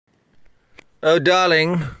Oh,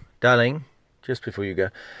 darling, just before you go,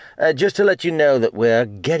 just to let you know that we're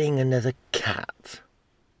getting another cat.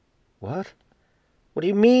 What? What do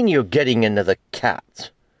you mean you're getting another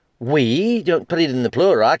cat? We? Don't put it in the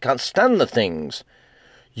plural. I can't stand the things.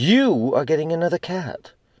 You are getting another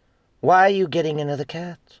cat. Why are you getting another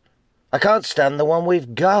cat? I can't stand the one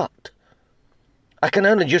we've got. I can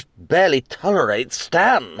only just barely tolerate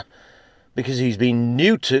Stan, because he's been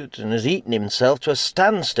neutered and has eaten himself to a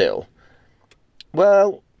standstill.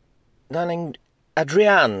 Well, darling,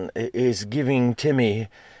 Adrienne is giving Timmy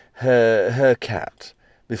her cat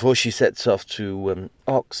before she sets off to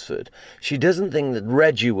Oxford. She doesn't think that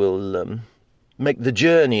Reggie will make the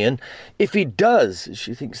journey, and if he does,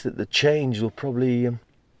 she thinks that the change will probably, it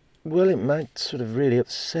might sort of really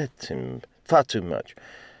upset him far too much.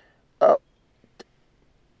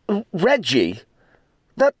 Reggie?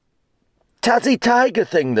 That Tassie tiger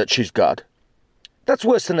thing that she's got? That's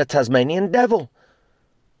worse than a Tasmanian devil.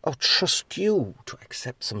 I'll trust you to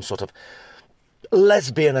accept some sort of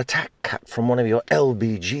lesbian attack cat from one of your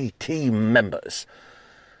LBG team members.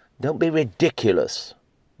 Don't be ridiculous.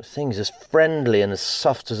 The thing's as friendly and as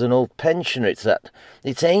soft as an old pensioner.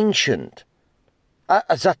 It's ancient.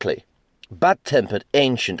 Exactly. Bad-tempered,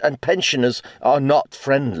 ancient, and pensioners are not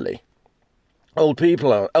friendly. Old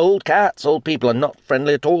people are not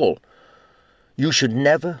friendly at all. You should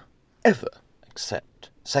never, ever accept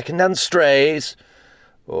second-hand strays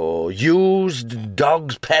or used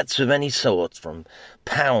dogs' pets of any sort from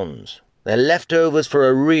pounds. They're leftovers for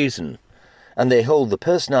a reason, and they hold the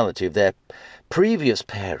personality of their previous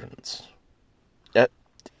parents.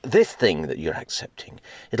 This thing that you're accepting,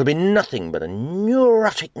 it'll be nothing but a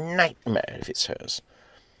neurotic nightmare if it's hers.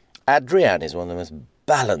 Adrienne is one of the most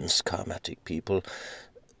balanced karmatic people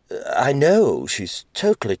I know. She's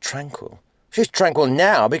totally tranquil. She's tranquil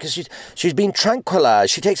now because she's been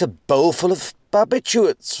tranquilized. She takes a bowl full of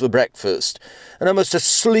barbiturates for breakfast and almost a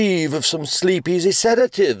sleeve of some sleep-easy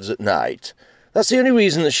sedatives at night. That's the only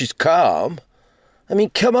reason that she's calm. I mean,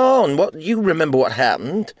 come on, you remember what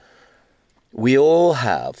happened? We all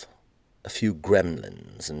have a few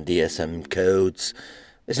gremlins and DSM codes.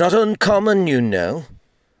 It's not uncommon, you know.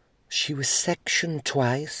 She was sectioned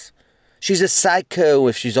twice. She's a psycho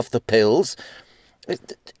if she's off the pills.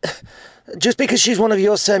 Just because she's one of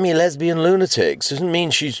your semi-lesbian lunatics doesn't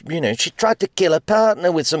mean she tried to kill her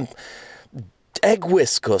partner with some egg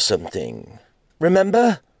whisk or something.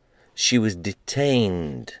 Remember? She was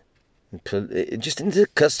detained, just into the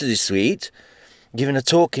custody suite, given a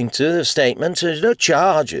talking to, a statement. There's no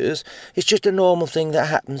charges. It's just a normal thing that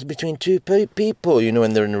happens between two people,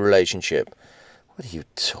 when they're in a relationship. What are you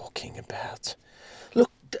talking about?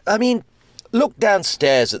 Look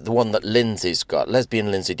downstairs at the one that Lindsay's got,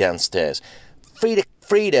 lesbian Lindsay downstairs. Frida,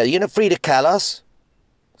 Frida Kahlos?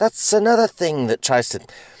 That's another thing that tries to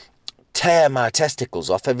tear my testicles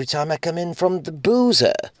off every time I come in from the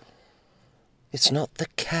boozer. It's not the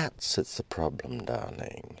cats that's the problem,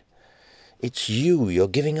 darling. It's you. You're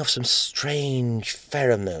giving off some strange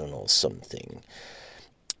pheromone or something.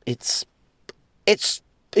 It's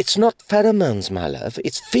not pheromones, my love.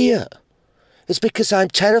 It's fear. It's because I'm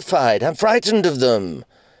terrified. I'm frightened of them.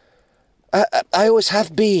 I always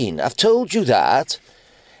have been. I've told you that.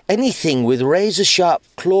 Anything with razor-sharp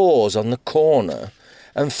claws on the corner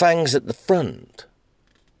and fangs at the front,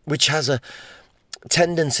 which has a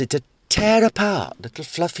tendency to tear apart little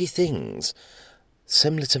fluffy things,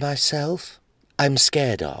 similar to myself, I'm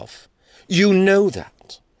scared of. You know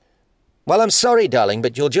that. Well, I'm sorry, darling,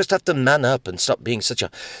 but you'll just have to man up and stop being such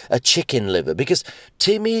a chicken liver, because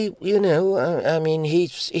Timmy,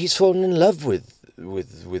 he's fallen in love with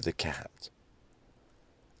the cat.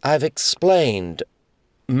 I've explained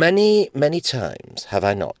many, many times, have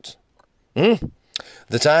I not,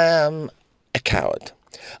 that I am a coward.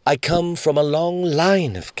 I come from a long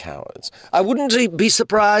line of cowards. I wouldn't be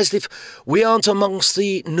surprised if we aren't amongst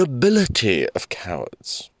the nobility of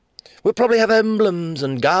cowards. We'll probably have emblems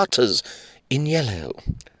and garters in yellow.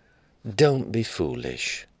 Don't be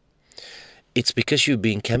foolish. It's because you've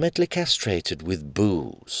been chemically castrated with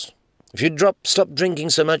booze. If you stop drinking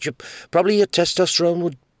so much, probably your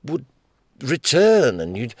testosterone would return,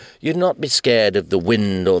 and you'd not be scared of the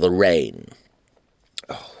wind or the rain.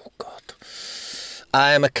 Oh, God.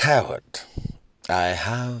 I am a coward. I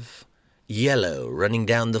have yellow running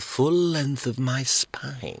down the full length of my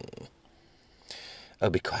spine. Oh,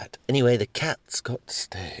 be quiet. Anyway, the cat's got to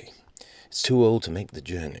stay. It's too old to make the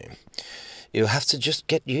journey. You'll have to just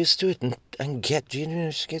get used to it and get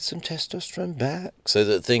some testosterone back so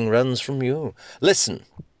that the thing runs from you. Listen,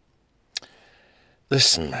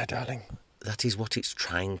 my darling. That is what it's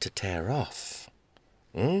trying to tear off.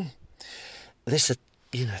 this,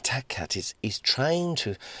 attack cat is trying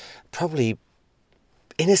to probably,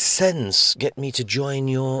 in a sense, get me to join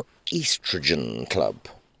your estrogen club.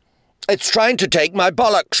 It's trying to take my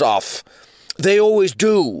bollocks off. They always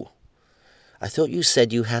do. I thought you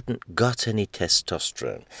said you hadn't got any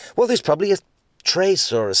testosterone. Well, there's probably a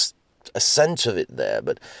trace or a scent of it there,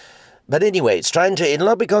 but anyway, it'll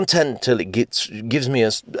not be content till it gives me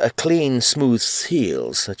a clean, smooth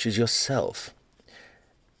heel, such as yourself.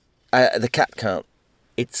 The cat can't.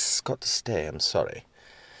 It's got to stay, I'm sorry.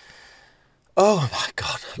 Oh, my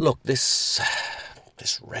God. Look, this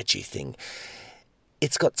Reggie thing.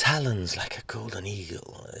 It's got talons like a golden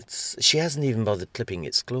eagle. She hasn't even bothered clipping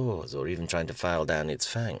its claws or even trying to file down its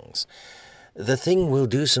fangs. The thing will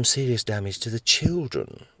do some serious damage to the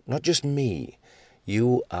children, not just me.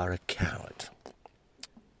 You are a coward.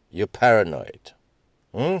 You're paranoid.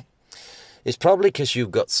 It's probably because you've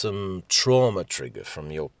got some trauma trigger from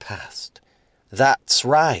your past. That's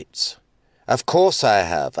right. Of course I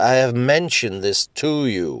have. I have mentioned this to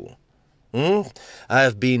you. I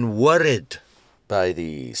have been worried by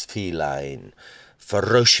these feline,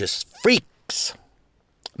 ferocious freaks.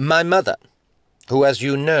 My mother, who, as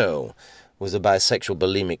you know, was a bisexual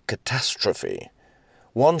bulimic catastrophe,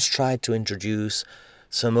 once tried to introduce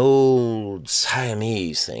some old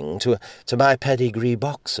Siamese thing to my pedigree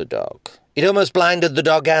boxer dog. It almost blinded the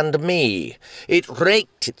dog and me. It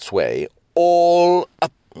raked its way all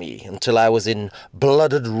up me until I was in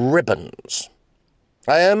blooded ribbons.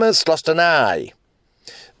 I almost lost an eye.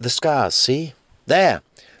 The scars, see? There.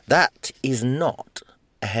 That is not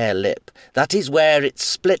a hair lip. That is where it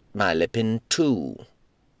split my lip in two.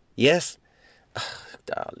 Yes? Oh,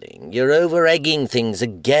 darling, you're over-egging things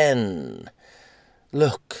again.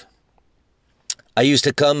 Look, I used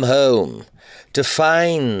to come home to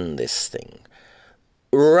find this thing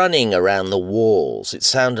running around the walls. It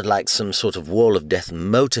sounded like some sort of wall of death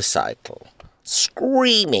motorcycle,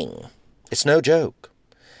 screaming. It's no joke.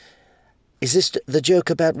 Is this the joke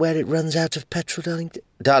about where it runs out of petrol, darling?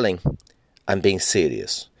 Darling, I'm being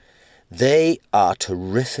serious. They are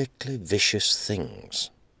terrifically vicious things.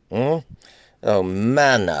 Oh,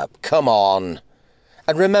 man up. Come on.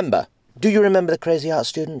 And remember, do you remember the crazy art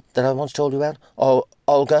student that I once told you about?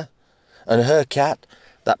 Olga? And her cat?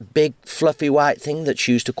 That big, fluffy white thing that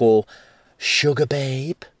she used to call Sugar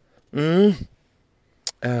Babe?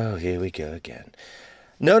 Oh, here we go again.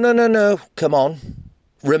 No. Come on.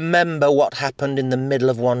 Remember what happened in the middle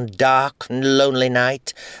of one dark and lonely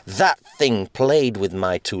night? That thing played with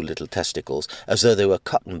my two little testicles as though they were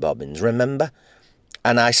cotton bobbins, remember?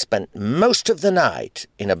 And I spent most of the night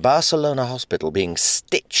in a Barcelona hospital being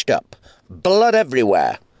stitched up, blood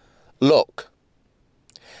everywhere. Look,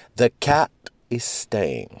 the cat is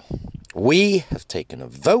staying. We have taken a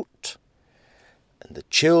vote, and the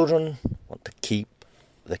children want to keep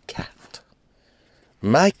the cat.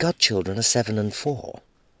 My godchildren are 7 and 4.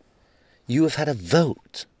 You have had a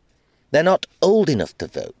vote. They're not old enough to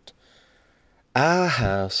vote. Our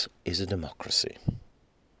house is a democracy.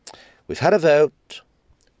 We've had a vote,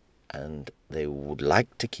 and they would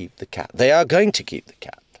like to keep the cat. They are going to keep the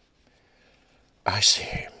cat. I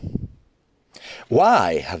see.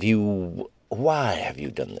 Why have you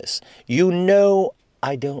done this? You know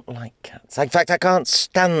I don't like cats. In fact, I can't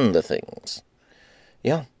stand the things.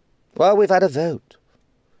 Yeah. Well, we've had a vote.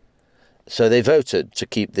 So they voted to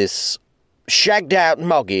keep this shagged-out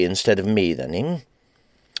moggy instead of me, then, eh?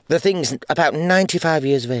 The thing's about 95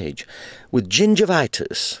 years of age, with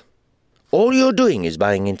gingivitis. All you're doing is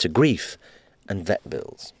buying into grief and vet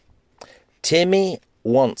bills. Timmy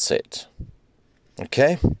wants it.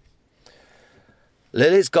 Okay?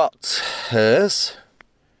 Lily's got hers,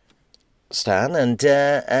 Stan,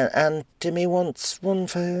 and Timmy wants one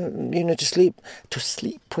for, to sleep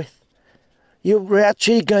with. You're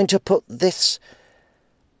actually going to put this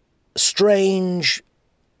strange,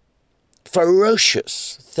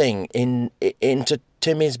 ferocious thing into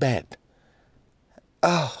Timmy's bed.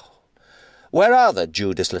 Oh, where are the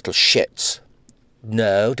Judas little shits?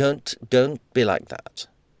 No, don't be like that.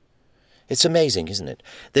 It's amazing, isn't it?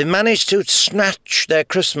 They've managed to snatch their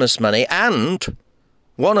Christmas money, and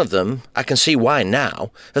one of them, I can see why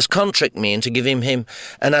now, has contracted me into giving him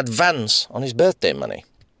an advance on his birthday money.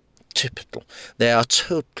 Typical. They are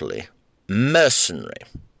totally mercenary,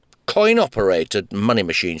 coin-operated money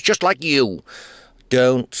machines, just like you.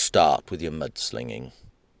 Don't start with your mudslinging.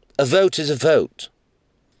 A vote is a vote.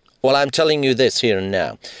 Well, I'm telling you this here and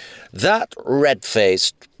now. That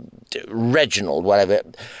red-faced Reginald, whatever,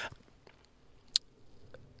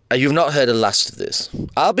 you've not heard the last of this.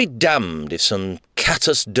 I'll be damned if some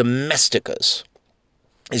catus domesticus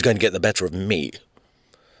is going to get the better of me.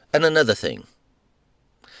 And another thing.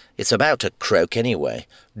 It's about to croak anyway.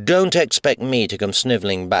 Don't expect me to come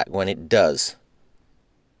snivelling back when it does.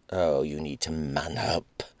 Oh, you need to man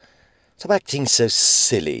up. Stop acting so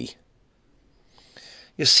silly.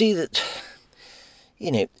 You see that,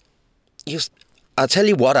 I'll tell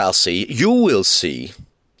you what I'll see. You will see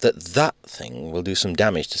that thing will do some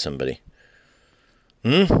damage to somebody.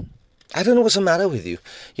 I don't know what's the matter with you.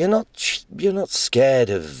 You're not scared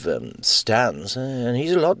of Stan's, and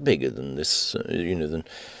he's a lot bigger than this, than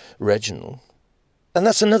Reginald. And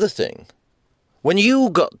that's another thing. When you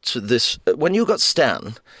got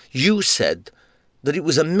Stan, you said that it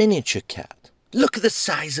was a miniature cat. Look at the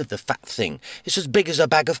size of the fat thing. It's as big as a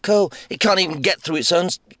bag of coal. It can't even get through its own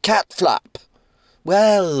cat flap.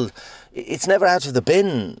 Well, it's never out of the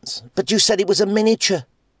bins. But you said it was a miniature.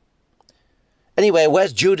 Anyway,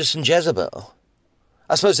 where's Judas and Jezebel?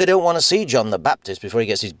 I suppose they don't want to see John the Baptist before he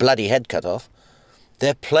gets his bloody head cut off.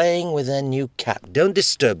 They're playing with their new cat. Don't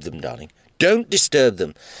disturb them, darling. Don't disturb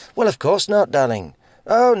them. Well, of course not, darling.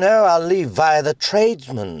 Oh, no, I'll leave via the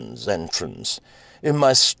tradesman's entrance in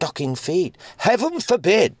my stocking feet. Heaven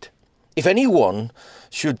forbid! If anyone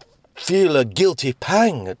should feel a guilty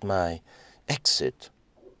pang at my exit.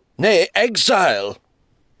 Nay, exile!